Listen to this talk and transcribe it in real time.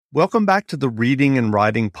Welcome back to the Reading and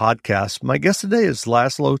Writing Podcast. My guest today is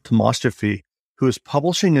Laszlo Tomasevi, who is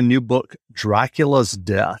publishing a new book, Dracula's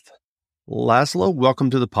Death. Laszlo, welcome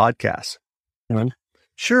to the podcast.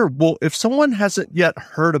 Sure. Well, if someone hasn't yet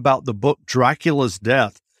heard about the book, Dracula's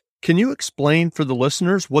Death, can you explain for the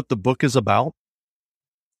listeners what the book is about?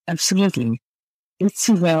 Absolutely. It's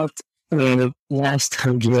about the last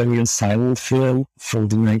Hungarian silent film from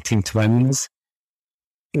the 1920s.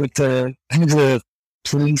 It has a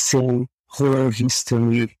pleasing horror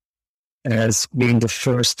history as being the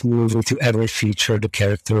first movie to ever feature the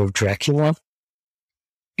character of Dracula.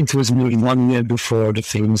 It was made 1 year before the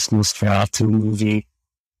famous Nosferatu movie.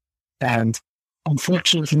 And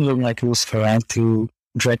unfortunately, like Nosferatu,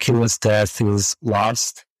 Dracula's Death is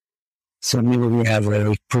lost. So maybe we have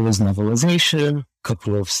a prose novelization, a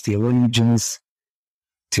couple of still images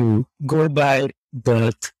to go by,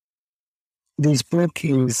 but this book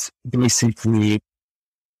is basically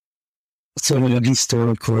sort of a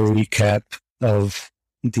historical recap of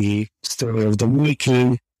the story of the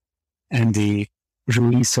making and the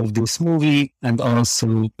release of this movie, and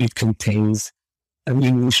also it contains an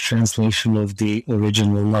English translation of the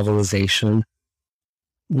original novelization,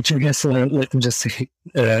 which I guess, let me just say,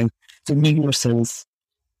 to make more sense,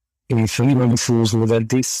 if anyone feels that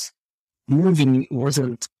this movie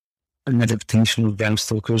wasn't an adaptation of Bram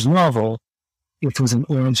Stoker's novel, it was an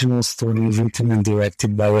original story written and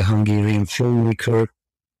directed by a Hungarian filmmaker,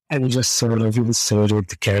 and just sort of inserted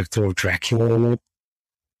the character of Dracula in it.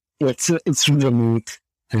 It's really neat,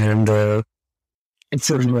 and it's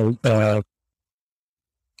a real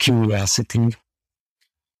curiosity.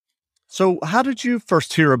 So how did you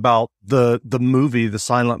first hear about the movie, the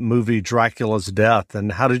silent movie, Dracula's Death,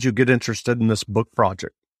 and how did you get interested in this book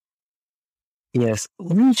project? Yes,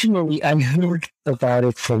 originally I heard about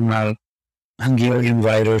it from a Hungarian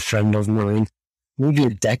writer friend of mine, maybe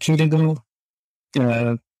a decade ago.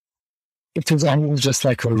 It was almost just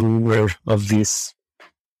like a rumor of this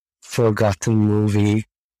forgotten movie,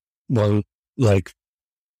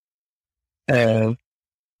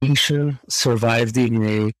 survived in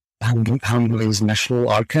a Hungary's National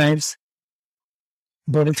Archives,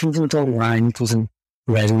 but it wasn't online, it wasn't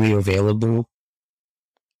readily available.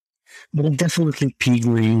 But it definitely piqued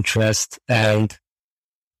my interest, and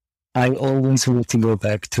I always wanted to go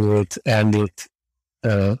back to it, and it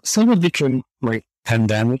sort of became my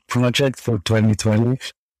pandemic project for 2020.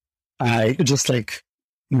 I just, like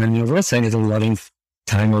many of us, I had a lot of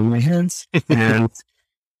time on my hands, and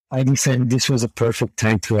I decided this was a perfect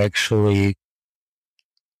time to actually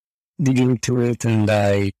dig into it, and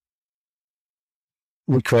I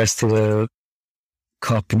requested a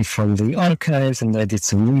copy from the archives, and I did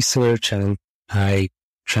some research, and I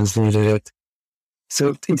translated it.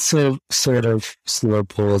 So it's sort of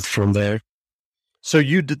snowballed from there. So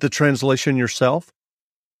you did the translation yourself?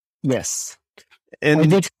 Yes. And I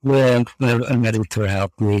did, an editor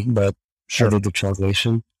helped me, but sure. I did the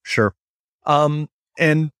translation. Sure. And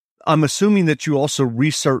I'm assuming that you also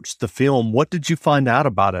researched the film. What did you find out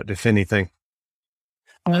about it, if anything?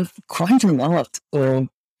 Quite a lot.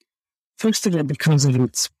 First of all, because of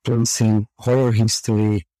its place in horror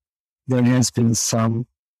history, there has been some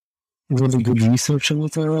really good research on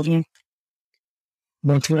it already.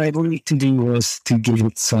 But what I wanted to do was to give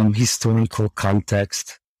it some historical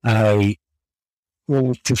context. I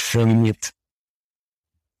wanted to frame it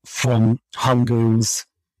from Hungary's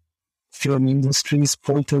film industry's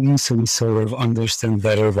point of view, so we sort of understand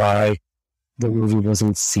better why the movie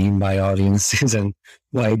wasn't seen by audiences and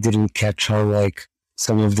why it didn't catch on like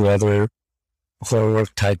some of the other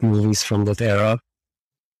horror-type movies from that era.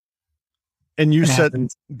 And you said,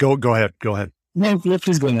 go ahead. No,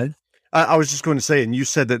 please go ahead. I was just going to say, and you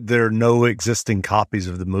said that there are no existing copies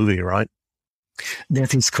of the movie, right?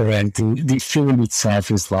 That is correct. The film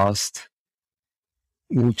itself is lost,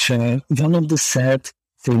 which one of the sad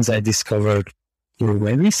things I discovered in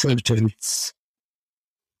my research, and it's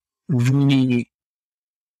really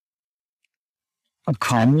a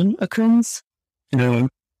common occurrence. Even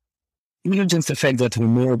just the fact that we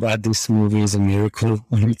know about this movie is a miracle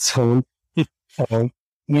on its own.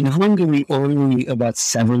 In Hungary, only about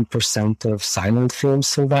 7% of silent films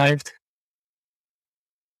survived.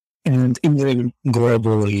 And even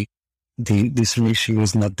globally, this ratio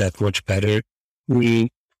is not that much better.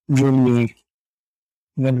 We really,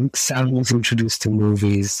 when sound was introduced to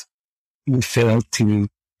movies, we failed to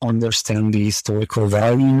understand the historical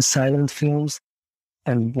value in silent films.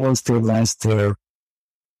 And once they lost their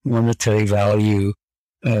monetary value,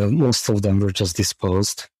 most of them were just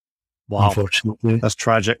disposed. Wow. Unfortunately. That's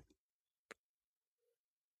tragic.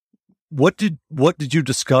 What did you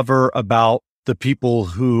discover about the people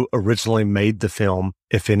who originally made the film,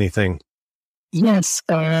 if anything? Yes,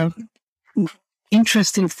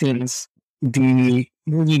 interesting things. The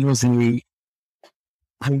movie was a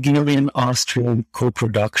Hungarian-Austrian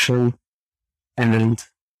co-production, and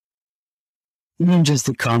even just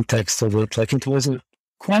the context of it, like it wasn't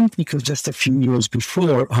quite because just a few years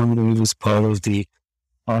before, Hungary was part of the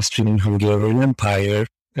Austrian-Hungarian Empire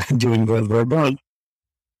during World War I.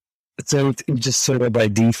 So it just sort of by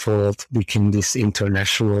default became this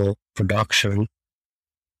international production.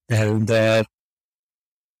 And the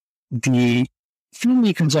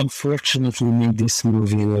filmmakers unfortunately made this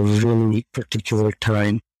movie in a really particular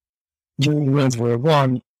time. During World War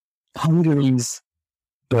I, Hungary's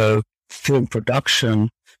film production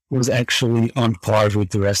was actually on par with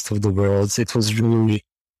the rest of the world. It was really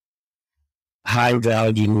high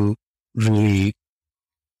value, really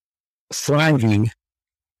thriving.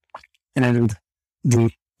 And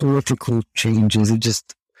the political changes, it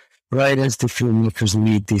just, right as the filmmakers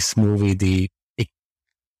made this movie, the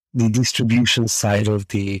distribution side of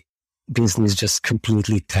the business just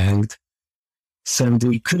completely tanked. So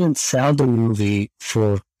they couldn't sell the movie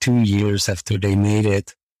for 2 years after they made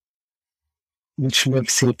it, which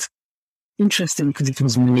makes it interesting because it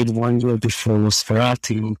was made 1 year before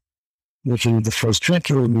Nosferatu, making the first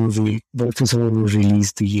Dracula movie, but it was only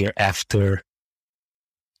released the year after.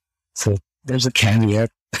 So there's a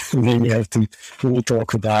caveat. Maybe I have to really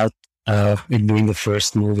talk about it being the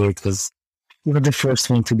first movie. It was not the first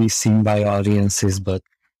one to be seen by audiences, but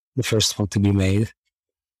the first one to be made.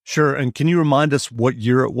 Sure. And can you remind us what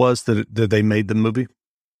year it was that they made the movie?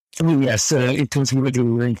 Oh, yes. It was made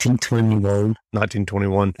in 1921.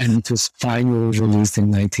 1921. And it was finally released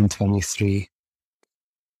in 1923.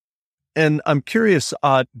 And I'm curious,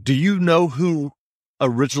 do you know who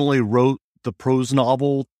originally wrote the prose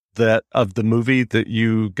novel of the movie that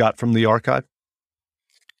you got from the archive?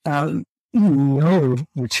 No,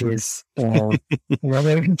 which is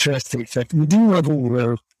rather interesting. In fact, we do know who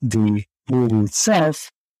wrote the movie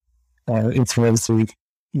itself. It was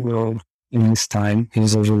in his time. He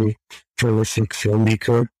was a really prolific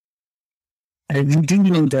filmmaker. And we do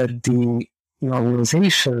know that the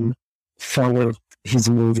novelization followed his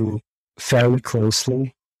movie fairly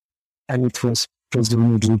closely, and it was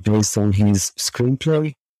presumably based on his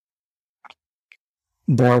screenplay.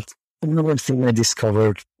 But another thing I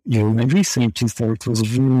discovered during my research is that it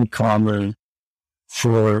was really common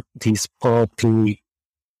for these pulpy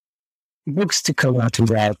books to come out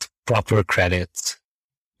without proper credits.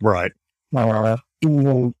 Right.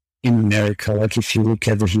 Even in America, like if you look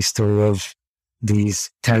at the history of these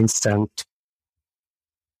 10-cent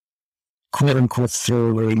quote-unquote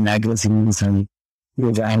throwaway magazines and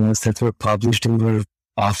novellas that were published, they were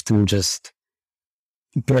often just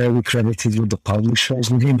barely credited with the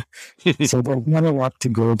publisher's name. So there's not a lot to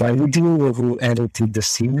go by. We do know who edited the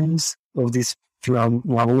series of these film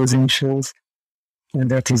novelizations,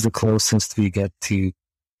 and that is the closest we get to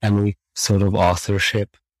any sort of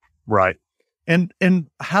authorship. Right. And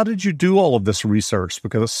how did you do all of this research?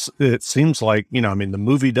 Because it seems like, the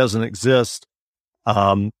movie doesn't exist.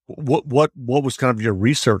 What was kind of your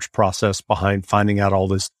research process behind finding out all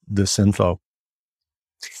this info?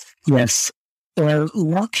 Yes.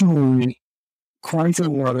 Luckily, quite a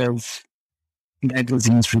lot of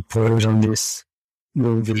magazines reported on this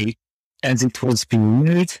movie as it was being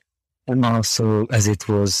made and also as it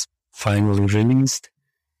was finally released.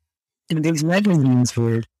 And these magazines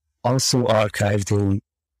were also archived in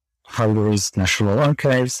Hungary's National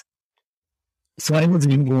Archives. So I was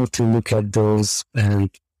able to look at those, and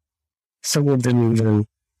some of them even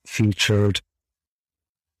featured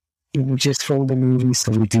images from the movie,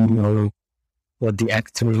 so we do know what the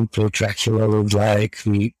actor who played Dracula looked like.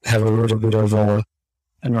 We have a little bit of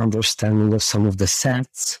an understanding of some of the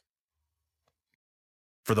sets.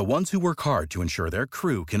 For the ones who work hard to ensure their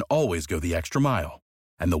crew can always go the extra mile,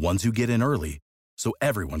 and the ones who get in early so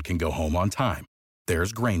everyone can go home on time,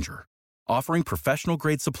 there's Grainger, offering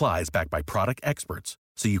professional-grade supplies backed by product experts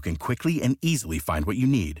so you can quickly and easily find what you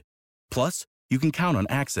need. Plus, you can count on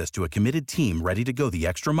access to a committed team ready to go the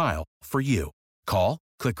extra mile for you. Call,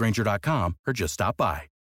 click Grainger.com, or just stop by.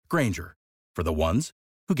 Grainger, for the ones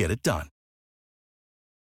who get it done.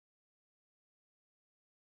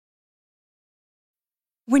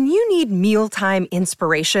 When you need mealtime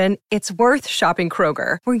inspiration, it's worth shopping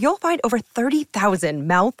Kroger, where you'll find over 30,000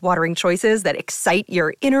 mouth-watering choices that excite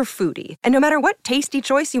your inner foodie. And no matter what tasty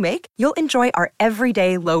choice you make, you'll enjoy our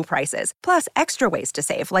everyday low prices, plus extra ways to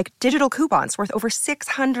save, like digital coupons worth over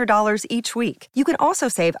 $600 each week. You can also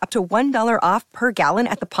save up to $1 off per gallon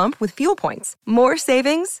at the pump with fuel points. More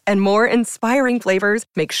savings and more inspiring flavors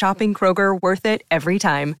make shopping Kroger worth it every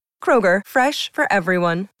time. Kroger, fresh for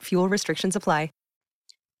everyone. Fuel restrictions apply.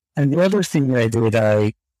 And the other thing I did,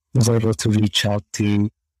 I was able to reach out to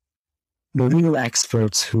the real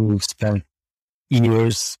experts who spent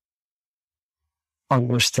years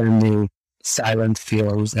understanding silent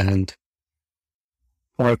films and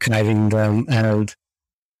archiving them. And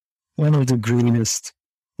one of the greatest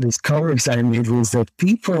discoveries I made was that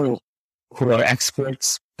people who are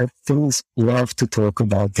experts at things love to talk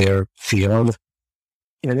about their field.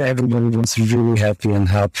 And everybody was really happy and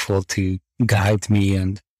helpful to guide me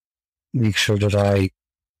and make sure that I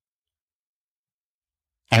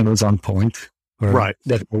was on point, or right,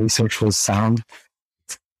 that the research was sound.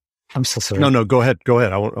 I'm so sorry. No, go ahead.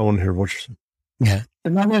 I want to hear what you're saying. Yeah.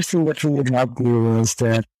 Another thing that really helped me was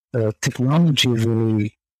that technology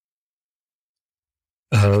really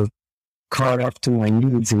caught up to my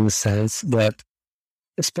needs, in the sense that,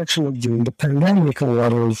 especially during the pandemic, a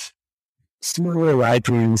lot of smaller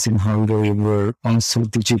libraries in Hungary were also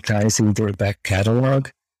digitizing their back catalog.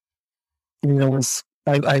 I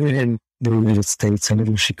live in the United States. I live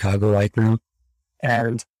in Chicago right now.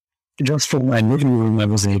 And just from my living room, I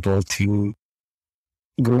was able to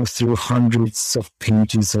go through hundreds of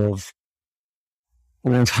pages of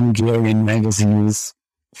old Hungarian magazines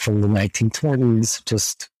from the 1920s,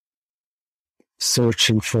 just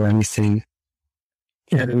searching for anything.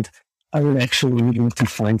 And I was actually able to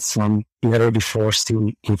find some letter before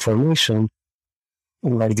steam information,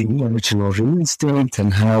 like the original release date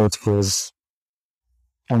and how it was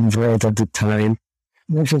unveiled at the time.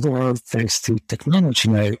 Most of all, thanks to technology,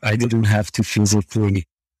 I didn't have to physically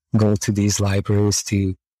go to these libraries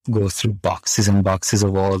to go through boxes and boxes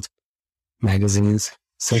of old magazines.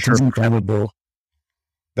 So It was incredible.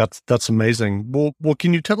 That's amazing. Well,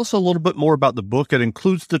 can you tell us a little bit more about the book? It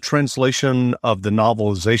includes the translation of the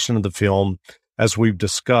novelization of the film, as we've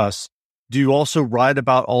discussed. Do you also write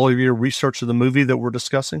about all of your research of the movie that we're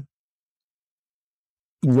discussing?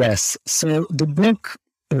 Yes. So the book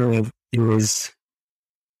is,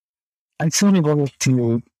 I sort of wanted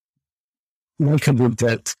to make a book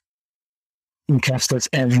that encapsulates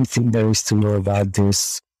everything there is to know about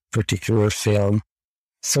this particular film.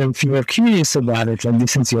 So if you are curious about it, and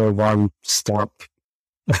this is your one-stop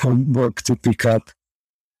book to pick up,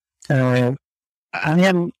 I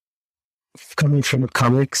am coming from a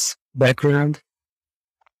comics background,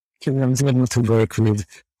 and I was able to work with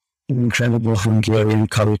an incredible Hungarian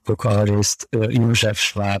comic book artist, József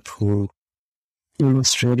Schwab, who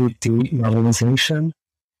illustrated the novelization.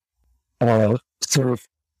 Sort of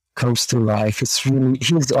comes to life. It's really,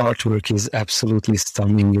 his artwork is absolutely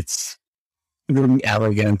stunning. It's really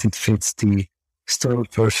elegant. It fits the story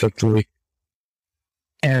perfectly.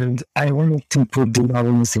 And I wanted to put the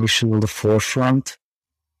novelization on the forefront.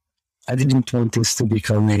 I didn't want this to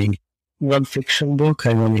become a non-fiction book.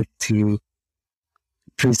 I wanted to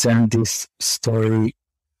present this story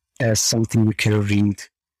as something you can read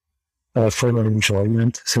for your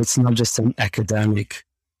enjoyment. So it's not just an academic.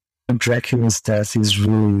 Dracula's death is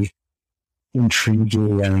really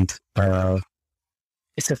intriguing, and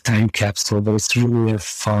it's a time capsule, but it's really a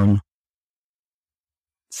fun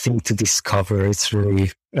thing to discover. It's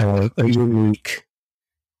really a unique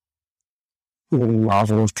little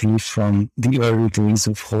novelty from the early days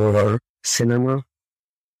of horror cinema.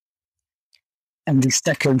 And the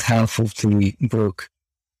second half of the book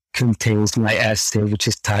contains my essay, which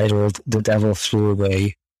is titled "The Devil Flew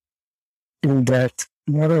Away," and that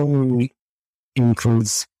not only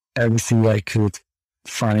includes everything I could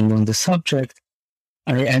find on the subject,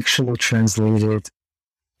 I actually translated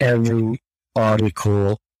every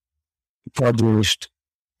article published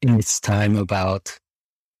in its time about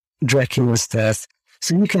Dracula's death.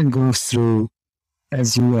 So you can go through,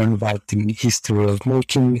 as you learn about the history of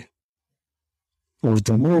making of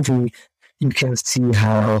the movie, you can see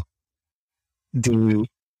how the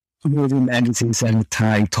movie magazines at the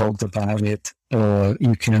time talked about it.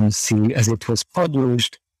 You can see as it was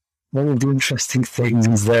published. One of the interesting things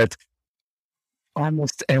is that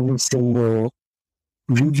almost every single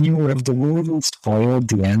reviewer of the movie spoiled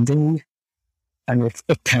the ending, and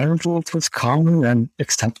apparently it was common and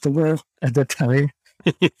acceptable at the time.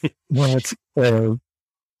 But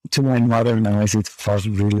to my modern eyes, it was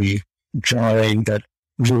really jarring that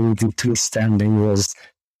really the twist ending was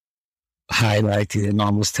highlighted in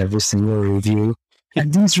almost every single review.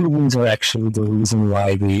 And these reviews are actually the reason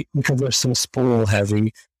why because they're so spoil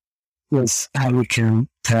heavy, is how we can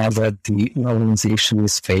tell that the novelization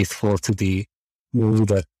is faithful to the movie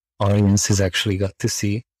that audiences actually got to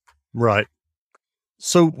see. Right.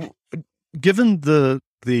 So, given the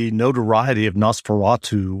notoriety of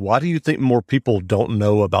Nosferatu, why do you think more people don't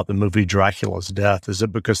know about the movie Dracula's Death? Is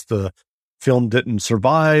it because the film didn't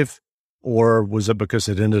survive, or was it because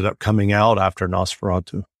it ended up coming out after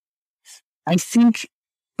Nosferatu? I think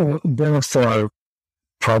both are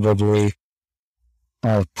probably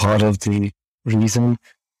part of the reason.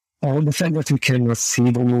 The fact that we cannot see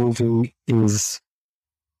the movie is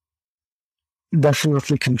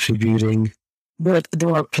definitely contributing, but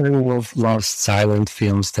there are plenty of lost silent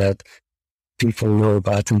films that people know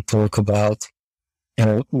about and talk about.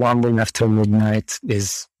 Wandering After Midnight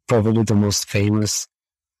is probably the most famous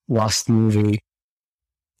lost movie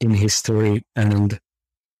in history, and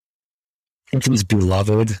it is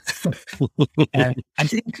beloved. And I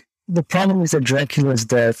think the problem is that Dracula's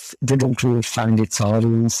Death didn't really find its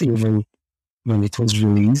audience even when it was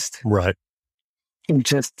released. Right.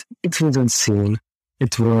 It wasn't seen.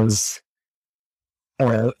 It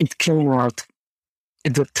came out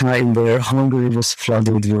at the time where Hungary was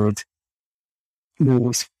flooded with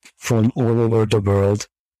movies from all over the world,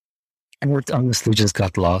 and it honestly just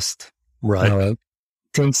got lost. Right.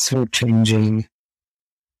 Things were changing,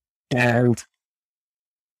 and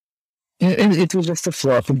it was just a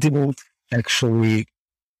flop. It didn't actually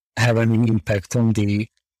have any impact on the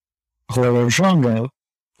horror genre.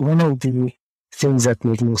 One of the things that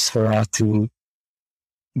made Nosferatu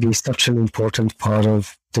be such an important part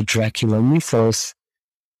of the Dracula mythos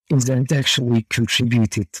is that it actually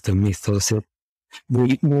contributed to the mythos.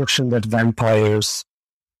 The notion that vampires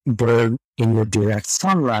burn in the direct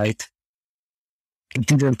sunlight, it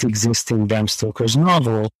didn't exist in Bram Stoker's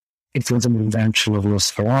novel. It was an invention of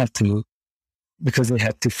Nosferatu because they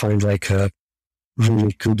had to find like a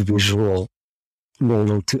really good visual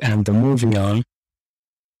model to end the movie on.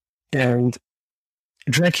 And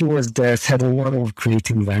Dracula's Death had a lot of great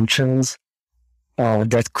inventions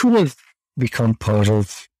that could have become part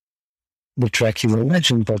of the Dracula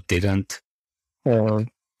legend, but didn't. For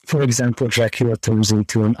example, Dracula turns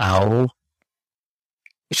into an owl,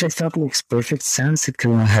 which I thought makes perfect sense. It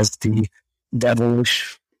kind of has the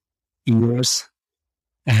devilish ears,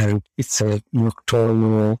 and it's a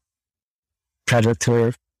nocturnal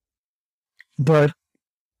predator, but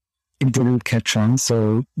it didn't catch on,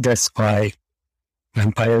 so that's why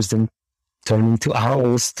vampires didn't turn into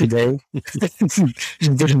owls today.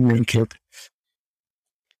 It didn't make it.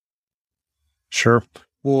 Sure.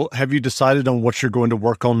 Well, have you decided on what you're going to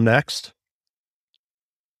work on next?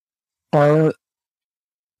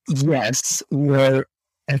 Yes, we're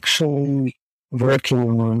actually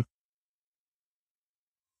working on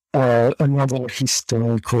another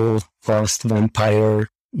historical lost vampire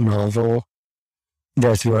novel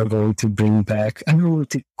that we are going to bring back. I don't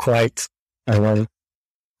want to quite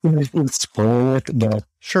we'll spoil it, but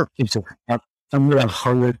sure. I'm not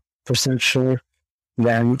 100% sure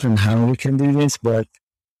when and how we can do this, but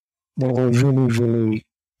there was a really, really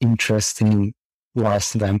interesting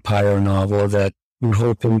lost vampire novel that we're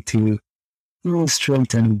hoping to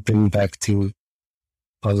illustrate and bring back to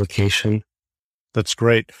publication. That's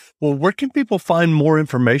great. Well, where can people find more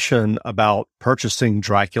information about purchasing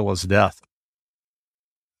Dracula's Death?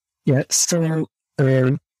 Yeah, so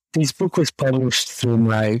this book was published through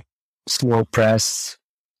my small press,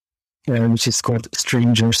 which is called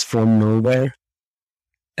Strangers from Nowhere.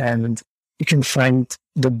 And you can find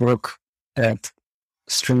the book at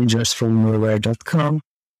strangersfromnowhere.com.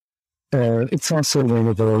 It's also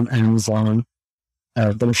available on Amazon,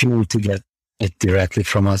 but if you need to get it directly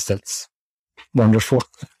from us, that's wonderful.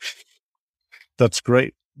 That's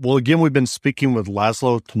great. Well, again, we've been speaking with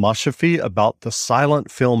Laszlo Tomashev about the silent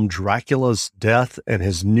film Dracula's Death and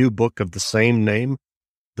his new book of the same name.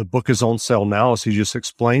 The book is on sale now, as he just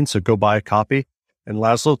explained, so go buy a copy. And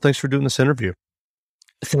Laszlo, thanks for doing this interview.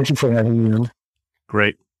 Thank you for having me on.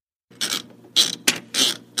 Great.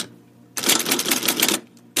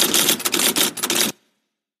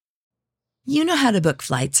 You know how to book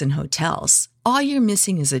flights and hotels. All you're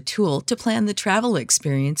missing is a tool to plan the travel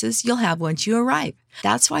experiences you'll have once you arrive.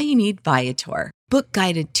 That's why you need Viator. Book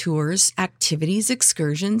guided tours, activities,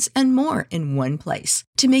 excursions, and more in one place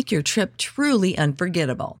to make your trip truly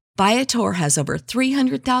unforgettable. Viator has over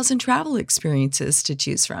 300,000 travel experiences to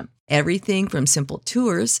choose from. Everything from simple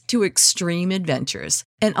tours to extreme adventures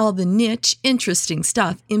and all the niche, interesting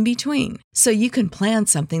stuff in between. So you can plan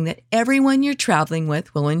something that everyone you're traveling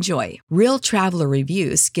with will enjoy. Real traveler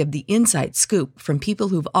reviews give the inside scoop from people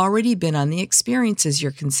who've already been on the experiences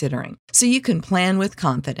you're considering. So you can plan with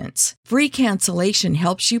confidence. Free cancellation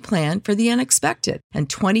helps you plan for the unexpected. And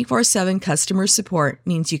 24/7 customer support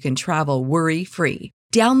means you can travel worry-free.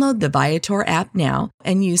 Download the Viator app now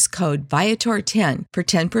and use code Viator10 for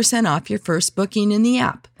 10% off your first booking in the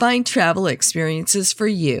app. Find travel experiences for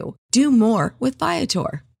you. Do more with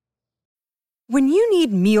Viator. When you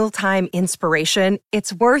need mealtime inspiration,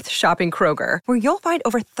 it's worth shopping Kroger, where you'll find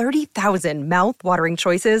over 30,000 mouth-watering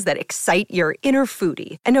choices that excite your inner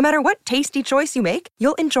foodie. And no matter what tasty choice you make,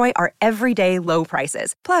 you'll enjoy our everyday low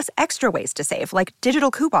prices, plus extra ways to save, like digital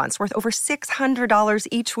coupons worth over $600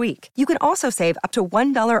 each week. You can also save up to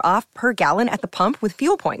 $1 off per gallon at the pump with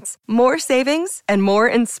fuel points. More savings and more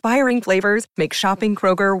inspiring flavors make shopping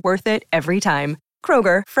Kroger worth it every time.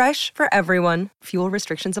 Kroger, fresh for everyone. Fuel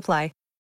restrictions apply.